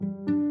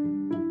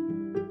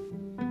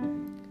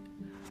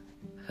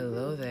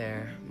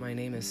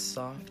name is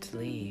Soft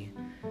Lee.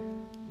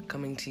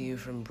 Coming to you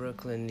from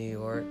Brooklyn, New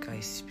York, I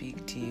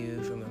speak to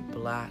you from a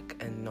black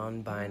and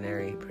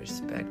non-binary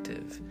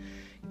perspective,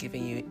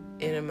 giving you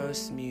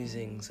innermost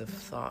musings of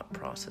thought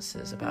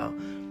processes about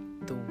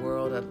the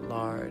world at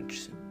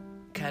large,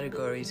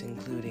 categories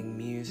including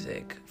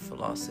music,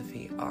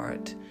 philosophy,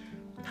 art,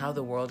 how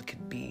the world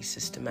could be,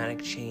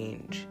 systematic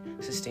change,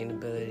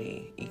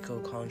 sustainability,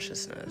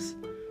 eco-consciousness,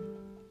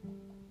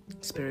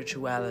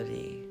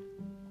 spirituality.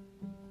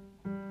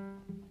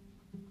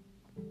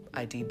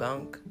 I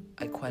debunk,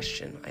 I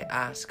question, I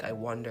ask, I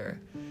wonder,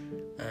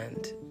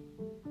 and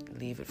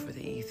leave it for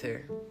the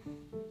ether.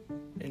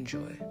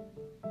 Enjoy.